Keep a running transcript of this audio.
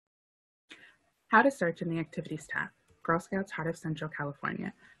How to search in the Activities tab. Girl Scouts Heart of Central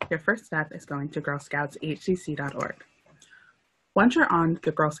California. Your first step is going to girlscoutshcc.org. Once you're on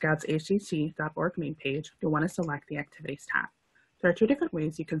the girlscoutshcc.org main page, you'll want to select the Activities tab. There are two different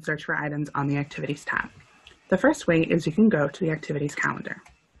ways you can search for items on the Activities tab. The first way is you can go to the Activities calendar.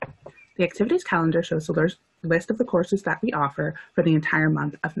 The Activities calendar shows the list of the courses that we offer for the entire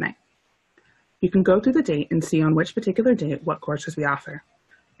month of May. You can go through the date and see on which particular date what courses we offer.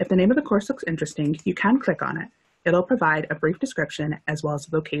 If the name of the course looks interesting, you can click on it. It'll provide a brief description as well as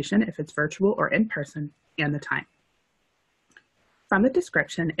the location if it's virtual or in person, and the time. From the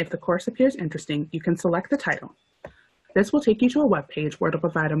description, if the course appears interesting, you can select the title. This will take you to a web page where it'll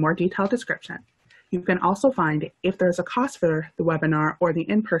provide a more detailed description. You can also find if there's a cost for the webinar or the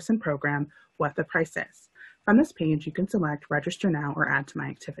in-person program, what the price is. From this page, you can select Register Now or Add to My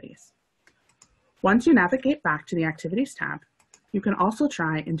Activities. Once you navigate back to the Activities tab, you can also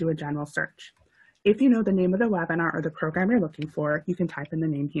try and do a general search. If you know the name of the webinar or the program you're looking for, you can type in the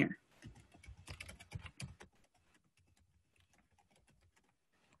name here.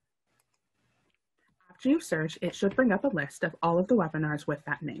 After you search, it should bring up a list of all of the webinars with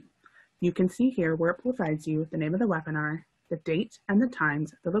that name. You can see here where it provides you the name of the webinar, the date and the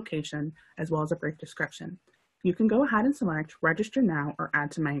times, the location, as well as a brief description. You can go ahead and select Register Now or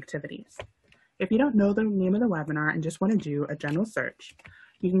Add to My Activities. If you don't know the name of the webinar and just want to do a general search,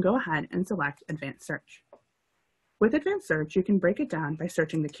 you can go ahead and select Advanced Search. With Advanced Search, you can break it down by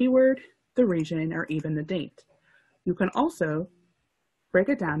searching the keyword, the region, or even the date. You can also break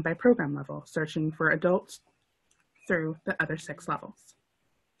it down by program level, searching for adults through the other 6 levels.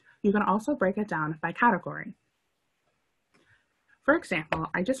 You can also break it down by category. For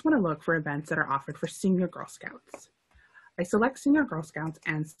example, I just want to look for events that are offered for Senior Girl Scouts. I select Senior Girl Scouts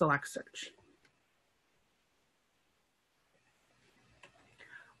and select Search.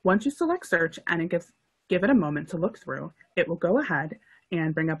 Once you select Search and give it a moment to look through, it will go ahead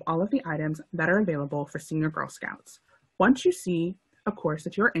and bring up all of the items that are available for Senior Girl Scouts. Once you see a course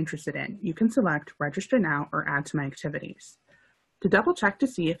that you're interested in, you can select Register Now or Add to My Activities. To double check to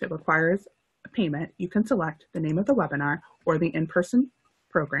see if it requires a payment, you can select the name of the webinar or the in-person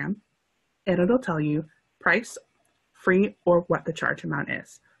program, and it'll tell you price, free, or what the charge amount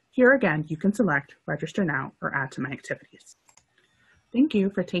is. Here again, you can select Register Now or Add to My Activities. Thank you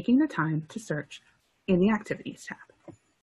for taking the time to search in the Activities tab.